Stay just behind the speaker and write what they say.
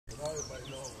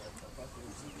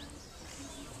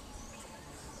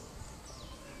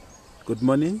Good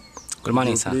morning. Good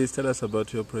morning, sir. Please tell us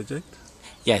about your project.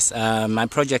 Yes, my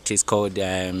project is called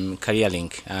Career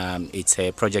Link. It's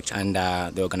a project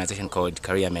under the organization called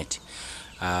Careermate.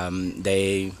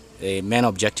 The main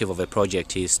objective of the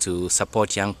project is to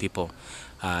support young people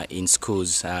in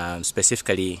schools,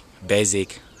 specifically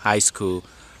basic, high school,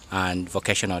 and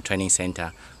vocational training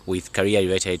center with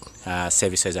career-related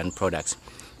services and products.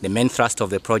 The main thrust of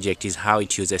the project is how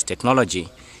it uses technology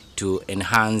to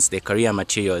enhance the career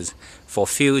materials for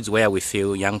fields where we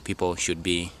feel young people should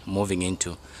be moving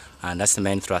into, and that's the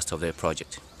main thrust of the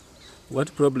project.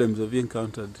 What problems have you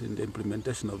encountered in the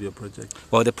implementation of your project?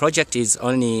 Well, the project is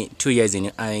only 2 years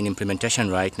in implementation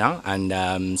right now,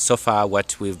 and so far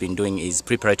what we've been doing is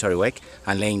preparatory work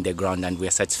and laying the ground, and we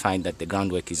are satisfied that the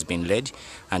groundwork is being laid,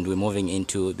 and we're moving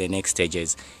into the next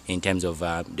stages in terms of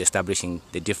establishing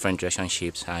the different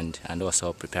relationships and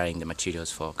also preparing the materials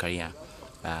for career,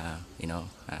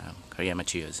 career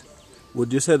materials.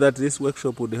 Would you say that this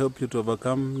workshop would help you to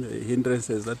overcome the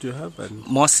hindrances that you have?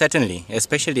 Most certainly,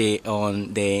 especially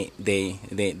on the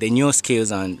new skills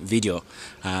on video.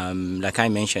 Like I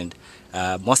mentioned,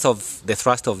 most of the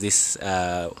thrust of this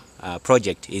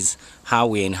project is how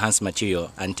we enhance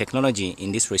material, and technology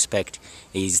in this respect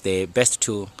is the best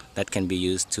tool that can be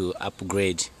used to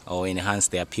upgrade or enhance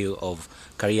the appeal of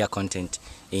career content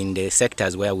in the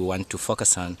sectors where we want to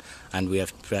focus on, and we are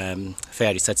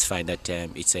fairly satisfied that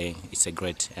it's a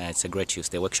great use.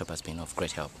 The workshop has been of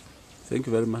great help. Thank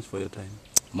you very much for your time.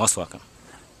 Most welcome.